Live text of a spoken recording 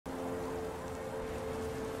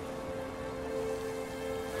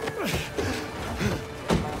The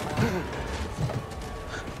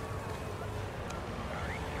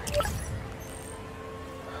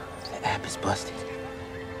app is busted.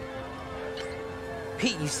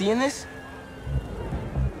 Pete, you seeing this?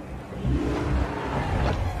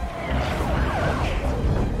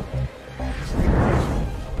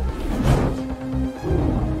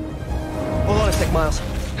 Hold on a sec, Miles.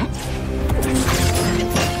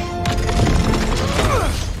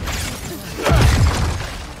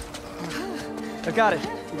 I got it.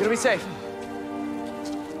 You're gonna be safe.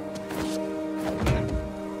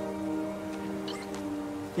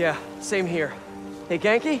 Yeah, same here. Hey,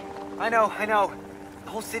 Genki? I know. The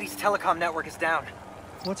whole city's telecom network is down.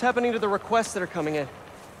 What's happening to the requests that are coming in?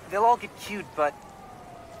 They'll all get queued, but...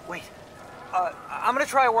 Wait. I'm gonna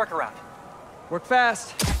try a workaround. Work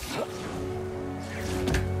fast.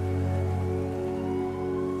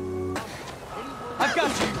 I've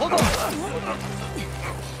got you. Hold on.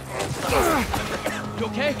 You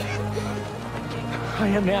okay? I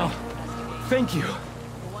am now. Thank you.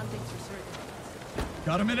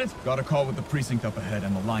 Got a minute? Got a call with the precinct up ahead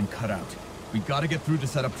and the line cut out. We gotta get through to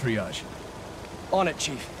set up triage. On it,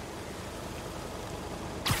 Chief.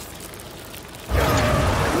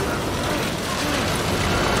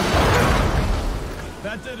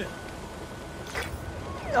 That did it.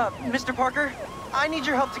 Mr. Parker, I need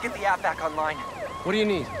your help to get the app back online. What do you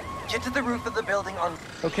need? Get to the roof of the building on...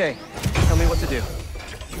 Okay, tell me what to do.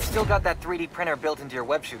 You've still got that 3D printer built into your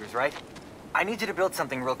web shooters, right? I need you to build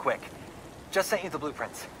something real quick. Just sent you the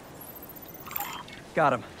blueprints.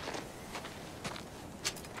 Got him.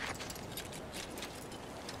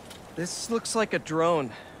 This looks like a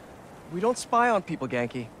drone. We don't spy on people,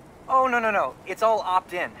 Genki. Oh, no. It's all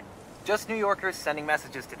opt-in. Just New Yorkers sending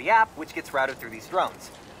messages to the app, which gets routed through these drones,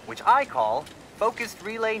 which I call Focused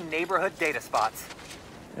Relay Neighborhood Data Spots.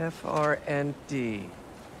 FRND.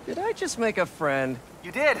 Did I just make a friend?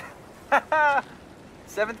 You did!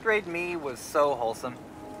 7th grade me was so wholesome.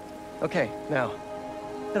 Okay, now,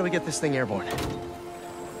 how do we get this thing airborne?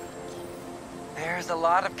 There's a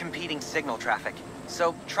lot of competing signal traffic,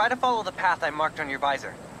 so try to follow the path I marked on your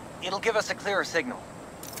visor. It'll give us a clearer signal.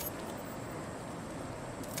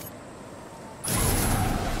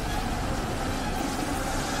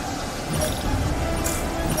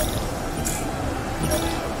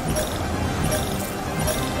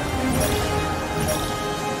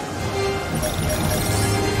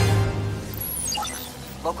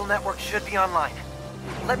 Local network should be online.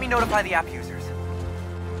 Let me notify the app users.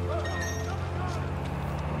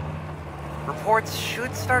 Reports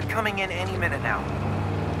should start coming in any minute now.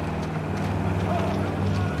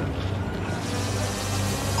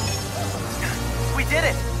 We did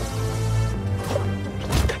it!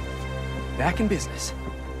 Back in business.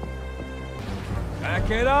 Back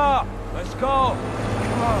it up! Let's go!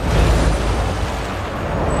 Come on.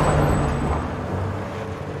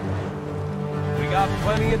 We got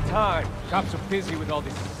plenty of time. Cops are busy with all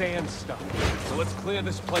this sand stuff, so let's clear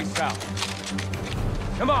this place out.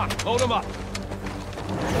 Come on, load him up!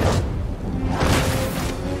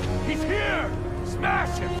 He's here!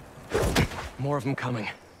 Smash him! More of them coming.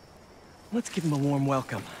 Let's give them a warm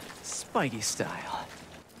welcome. Spidey style.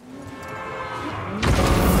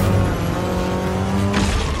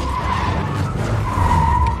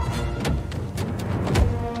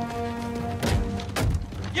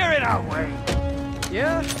 You're in our way!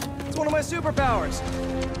 Yeah? It's one of my superpowers.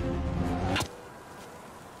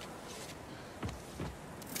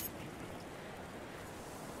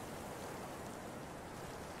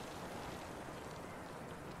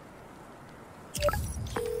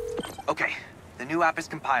 Okay, the new app is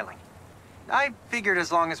compiling. I figured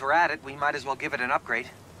as long as we're at it, we might as well give it an upgrade.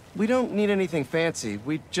 We don't need anything fancy.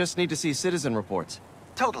 We just need to see citizen reports.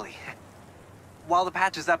 Totally. While the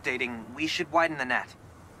patch is updating, we should widen the net.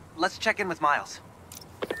 Let's check in with Miles.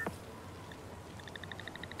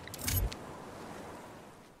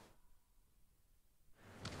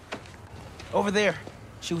 Over there.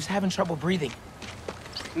 She was having trouble breathing.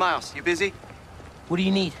 Miles, you busy? What do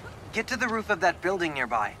you need? Get to the roof of that building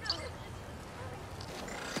nearby.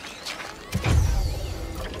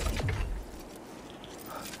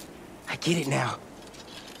 I get it now.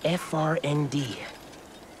 FRND.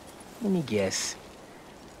 Let me guess.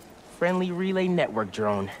 Friendly Relay Network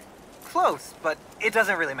drone. Close, but it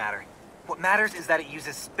doesn't really matter. What matters is that it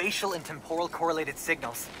uses spatial and temporal correlated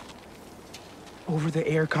signals.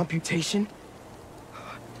 Over-the-air computation?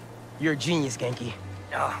 You're a genius, Genki.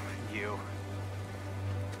 Oh, you.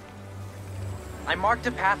 I marked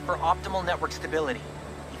a path for optimal network stability.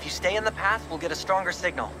 If you stay in the path, we'll get a stronger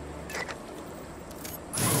signal.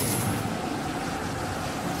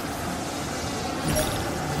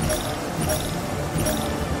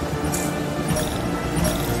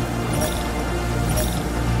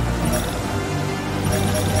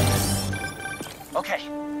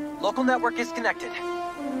 Local network is connected.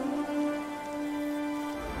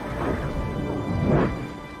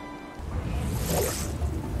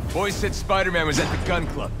 Boys said Spider-Man was at the gun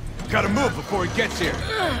club. Gotta move before he gets here.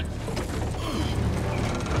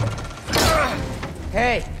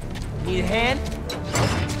 Hey, need a hand?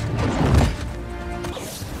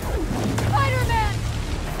 Spider-Man!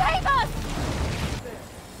 Save us!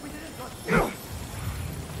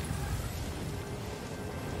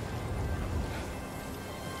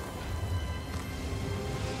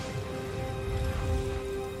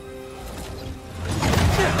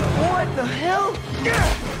 What the hell?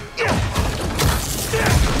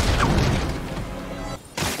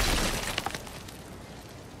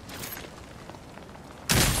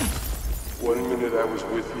 One minute I was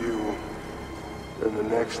with you, and the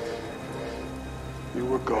next, you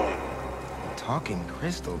were gone. Talking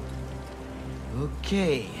crystal.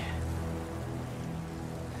 Okay.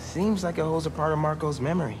 Seems like it holds a part of Marco's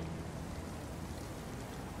memory.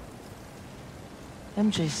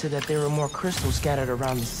 MJ said that there were more crystals scattered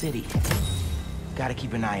around the city. Gotta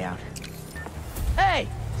keep an eye out. Hey!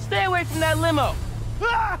 Stay away from that limo!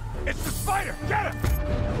 Ah! It's the spider! Get him!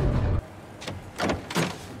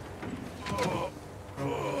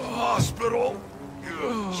 Hospital?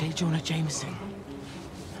 J. Jonah Jameson.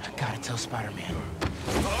 I gotta tell Spider-Man.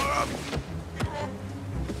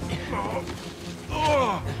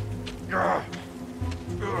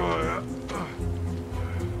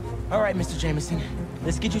 All right, Mr. Jameson.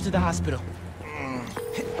 Let's get you to the hospital.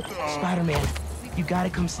 Spider-Man, you gotta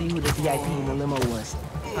come see who the VIP in the limo was.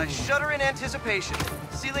 I shudder in anticipation.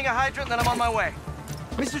 Sealing a hydrant, then I'm on my way.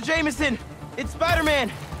 Mr. Jameson, it's Spider-Man.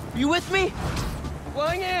 Are you with me?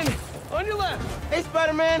 Flying in! On your left! Hey,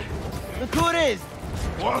 Spider-Man. Look who it is.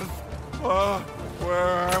 What?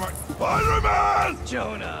 Where am I? Spider-Man!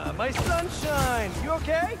 Jonah, my sunshine! You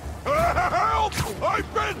okay? Help!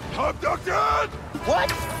 I've been abducted! What?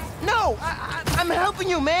 No, I'm helping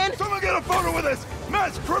you, man. Someone get a photo with this!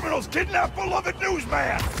 Mass criminals kidnap beloved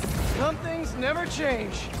newsman! Some things never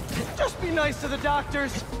change. Just be nice to the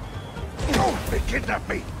doctors. Oh, they kidnapped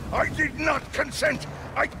me! I did not consent!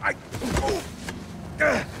 Oh.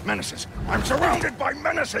 Menaces! I'm surrounded by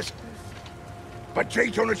menaces! But J.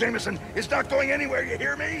 Jonah Jameson is not going anywhere, you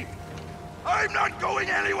hear me? I'm not going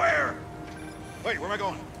anywhere! Wait, where am I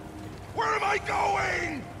going? Where am I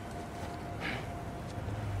going?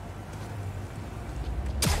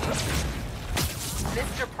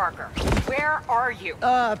 Mr. Parker, where are you?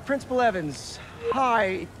 Principal Evans.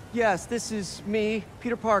 Hi. Yes, this is me,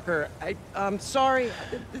 Peter Parker. I'm sorry.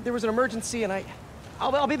 There was an emergency and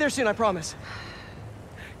I'll be there soon, I promise.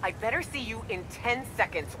 I better see you in 10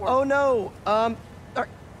 seconds or— Oh no.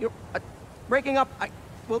 You're breaking up.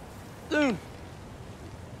 Well, soon.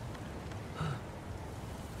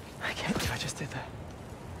 I can't believe I just did that.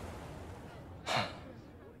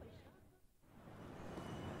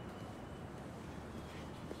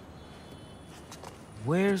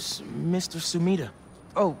 Where's Mr. Sumida?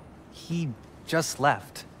 Oh, he just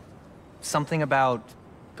left. Something about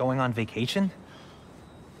going on vacation?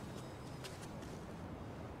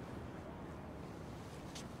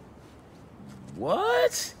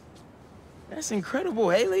 What? That's incredible,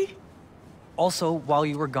 Haley. Also, while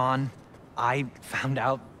you were gone, I found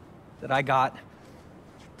out that I got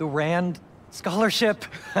the Rand scholarship.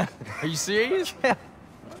 Are you serious? Yeah.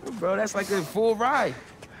 Bro, that's like a full ride.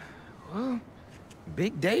 Well,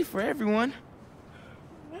 big day for everyone.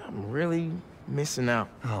 I'm really missing out.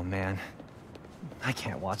 Oh, man. I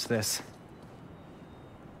can't watch this.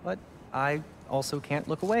 But I also can't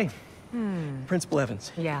look away. Principal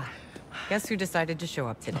Evans. Yeah. Guess who decided to show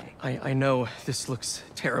up today? I know this looks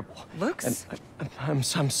terrible. Looks? And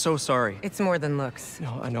I'm so sorry. It's more than looks.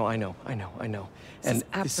 No, I know. This And is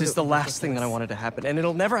this is the absolutely last thing that I ridiculous. wanted to happen, and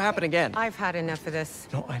it'll never happen again. I've had enough of this.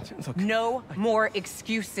 No, look. No more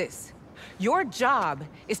excuses. Your job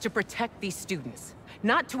is to protect these students,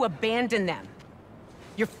 not to abandon them.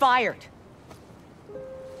 You're fired.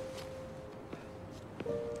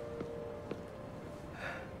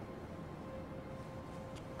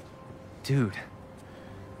 Dude.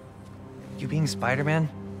 You being Spider-Man,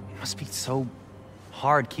 it must be so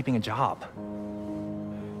hard keeping a job.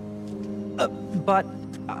 But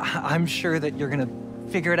I'm sure that you're gonna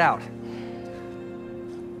figure it out.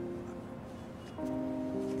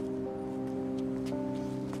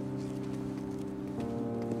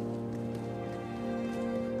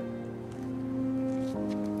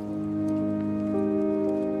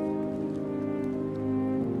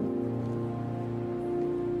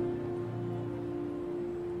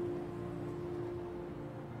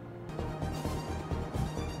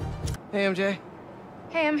 Hey, MJ.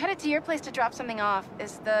 Hey, I'm headed to your place to drop something off.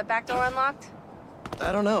 Is the back door unlocked?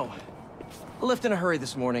 I don't know. I left in a hurry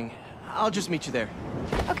this morning. I'll just meet you there.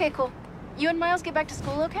 Okay, cool. You and Miles get back to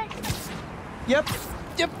school okay? Yep.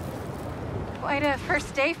 Quite a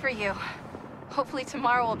first day for you. Hopefully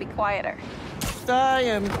tomorrow will be quieter. I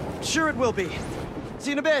am sure it will be.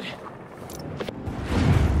 See you in a bit.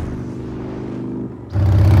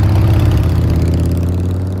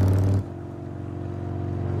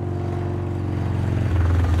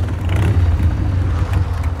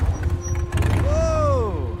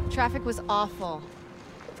 Whoa! Traffic was awful.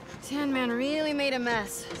 Sandman really made a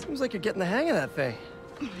mess. Seems like you're getting the hang of that thing.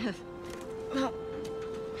 Well,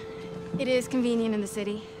 it is convenient in the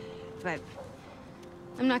city, but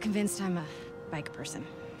I'm not convinced I'm a bike person.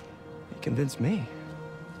 You convinced me.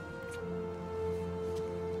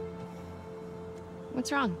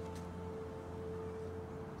 What's wrong?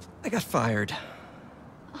 I got fired.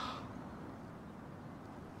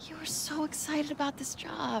 You were so excited about this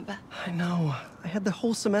job. I know. I had the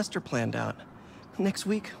whole semester planned out. Next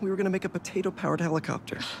week, we were gonna make a potato-powered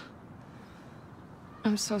helicopter.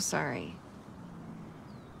 I'm so sorry.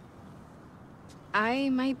 I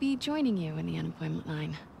might be joining you in the unemployment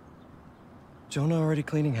line. Jonah already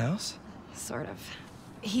cleaning house? Sort of.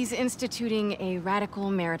 He's instituting a radical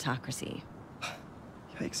meritocracy.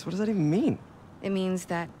 Yikes, what does that even mean? It means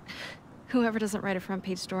that whoever doesn't write a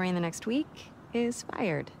front-page story in the next week is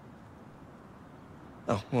fired.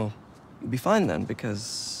 Oh, well, you'll be fine then,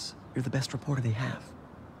 because you're the best reporter they have.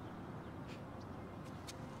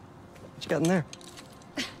 What you got in there?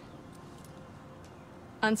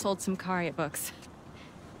 Unsold Symkaria books.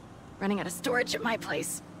 Running out of storage at my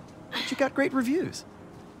place. But you got great reviews.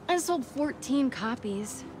 I sold 14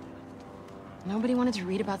 copies. Nobody wanted to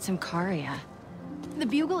read about Symkaria. The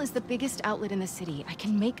Bugle is the biggest outlet in the city. I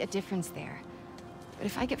can make a difference there. But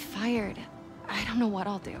if I get fired, I don't know what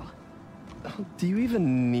I'll do. Do you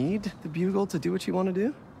even need the Bugle to do what you want to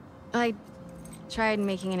do? I tried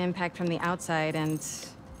making an impact from the outside and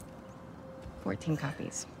 14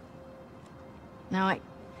 copies. Now I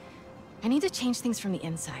need to change things from the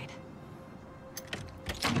inside.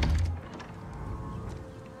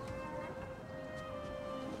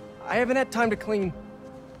 I haven't had time to clean.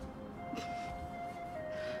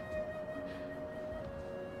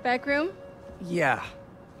 Back room? Yeah.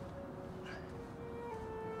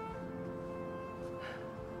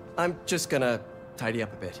 I'm just gonna tidy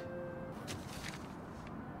up a bit.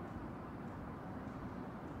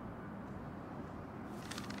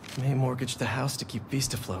 May mortgaged the house to keep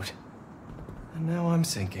Beast afloat. And now I'm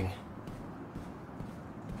sinking.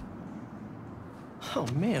 Oh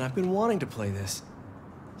man, I've been wanting to play this.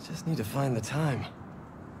 Just need to find the time.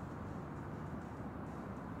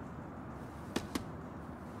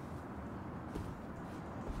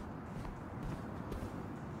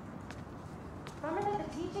 Bummer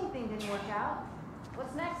that the teaching thing didn't work out.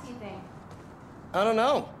 What's next, you think? I don't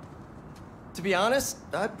know. To be honest,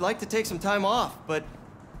 I'd like to take some time off, but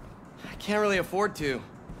I can't really afford to.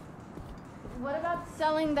 What about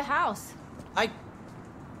selling the house? I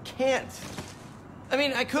can't. I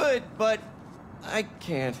mean, I could, but I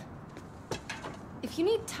can't. If you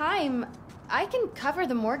need time, I can cover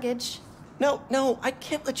the mortgage. No, I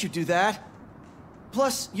can't let you do that.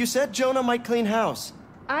 Plus, you said Jonah might clean house.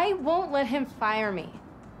 I won't let him fire me.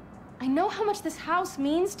 I know how much this house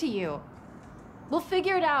means to you. We'll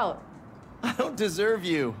figure it out. I don't deserve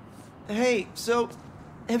you. Hey, so,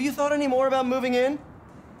 have you thought any more about moving in?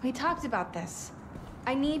 We talked about this.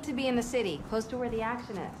 I need to be in the city, close to where the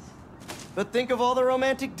action is. But think of all the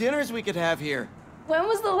romantic dinners we could have here. When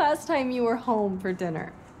was the last time you were home for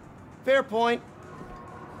dinner? Fair point.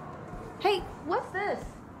 Hey, what's this?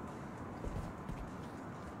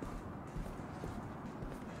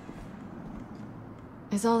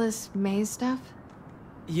 Is all this May's stuff?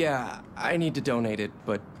 Yeah, I need to donate it,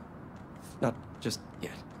 but not just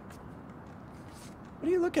yet. What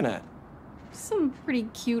are you looking at? Some pretty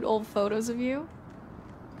cute old photos of you.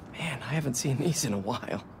 Man, I haven't seen these in a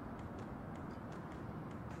while.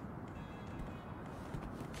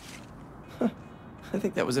 Huh. I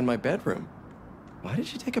think that was in my bedroom. Why did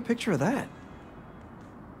she take a picture of that?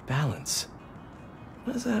 Balance.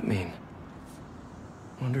 What does that mean?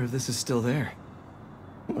 Wonder if this is still there.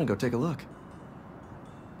 I'm gonna go take a look.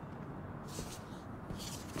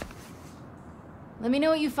 Let me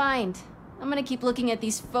know what you find. I'm gonna keep looking at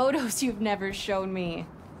these photos you've never shown me.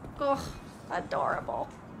 Ugh, adorable.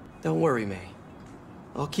 Don't worry, May.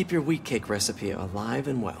 I'll keep your wheat cake recipe alive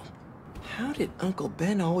and well. How did Uncle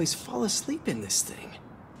Ben always fall asleep in this thing?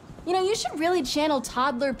 You know, you should really channel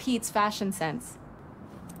Toddler Pete's fashion sense.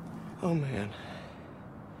 Oh man.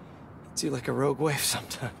 It treats you like a rogue wave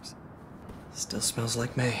sometimes. Still smells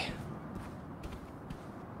like May.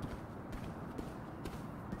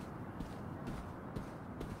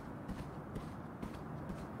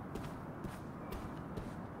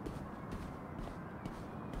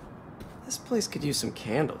 This place could use some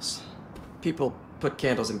candles. People put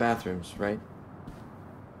candles in bathrooms, right?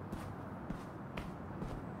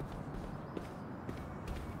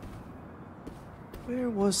 Where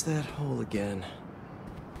was that hole again?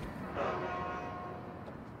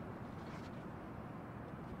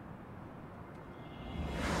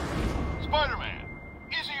 Spider-Man,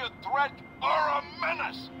 is he a threat or a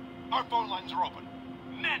menace? Our phone lines are open.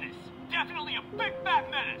 Menace. Definitely a big fat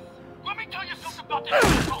menace. Let me tell you something about this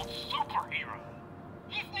so-called superhero.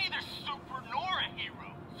 He's neither super nor a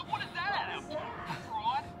hero. So what does that add up to? A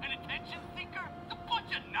fraud? An attention seeker? It's a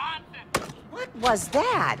bunch of nonsense. What was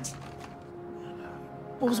that?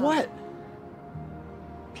 What was what?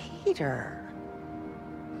 Peter.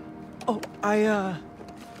 Oh,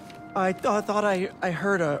 I thought I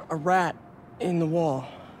heard a rat in the wall.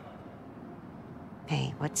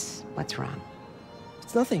 Hey, what's wrong?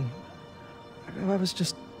 It's nothing. I was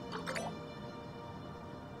just...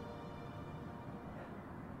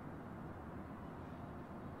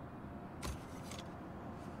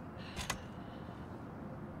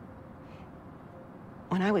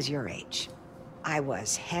 When I was your age, I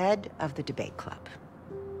was head of the debate club,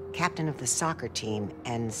 captain of the soccer team,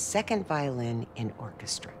 and second violin in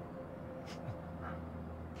orchestra.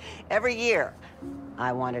 Every year,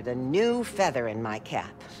 I wanted a new feather in my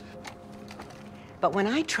cap. But when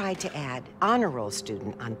I tried to add honor roll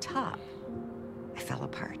student on top, I fell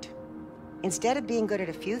apart. Instead of being good at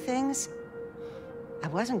a few things, I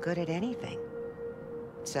wasn't good at anything.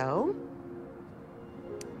 So,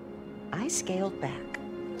 I scaled back.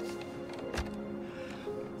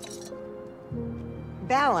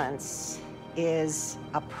 Balance is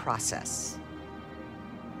a process,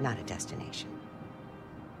 not a destination.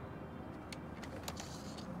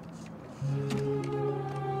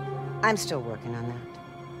 I'm still working on that.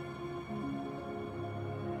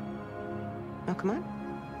 Oh, come on.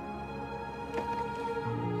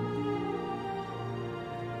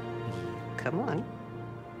 Come on.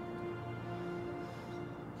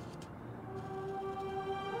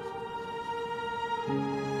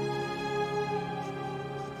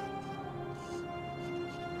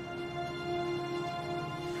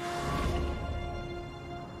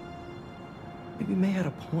 Maybe May had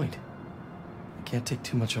a point. I can't take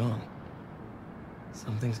too much on.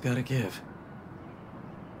 Something's gotta give.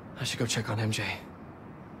 I should go check on MJ.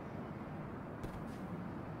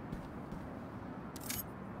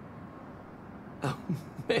 Oh,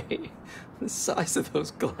 May. The size of those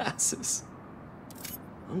glasses.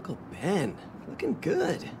 Uncle Ben, looking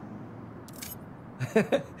good.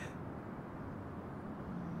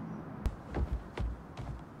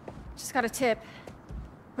 Just got a tip.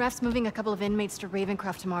 Raph's moving a couple of inmates to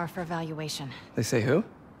Ravencroft tomorrow for evaluation. They say who?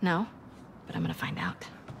 No, but I'm gonna find out.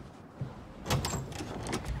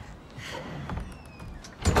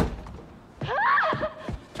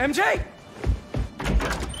 MJ!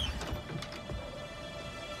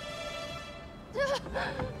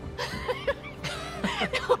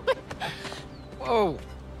 Whoa.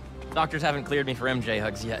 Doctors haven't cleared me for MJ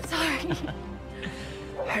hugs yet. Sorry.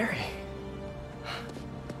 Harry.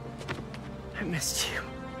 I missed you.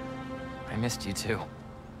 I missed you too.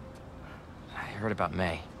 I heard about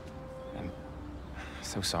May. I'm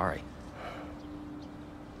so sorry.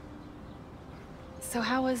 So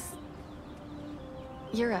how was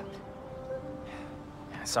Europe?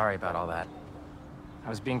 Sorry about all that. I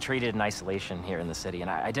was being treated in isolation here in the city, and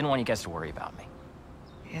I didn't want you guys to worry about me.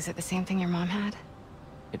 Is it the same thing your mom had?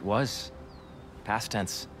 It was. Past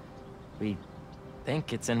tense. We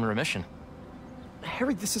think it's in remission.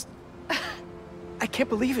 Harry, this is... I can't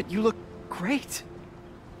believe it. You look great.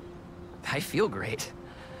 I feel great.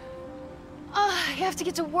 I have to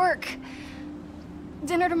get to work.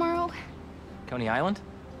 Dinner tomorrow? Coney Island?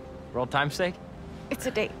 For old time's sake? It's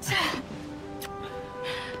a date.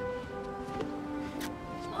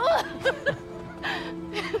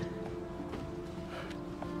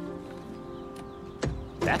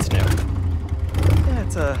 That's new. Yeah,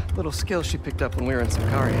 it's a little skill she picked up when we were in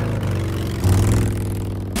Sicaria.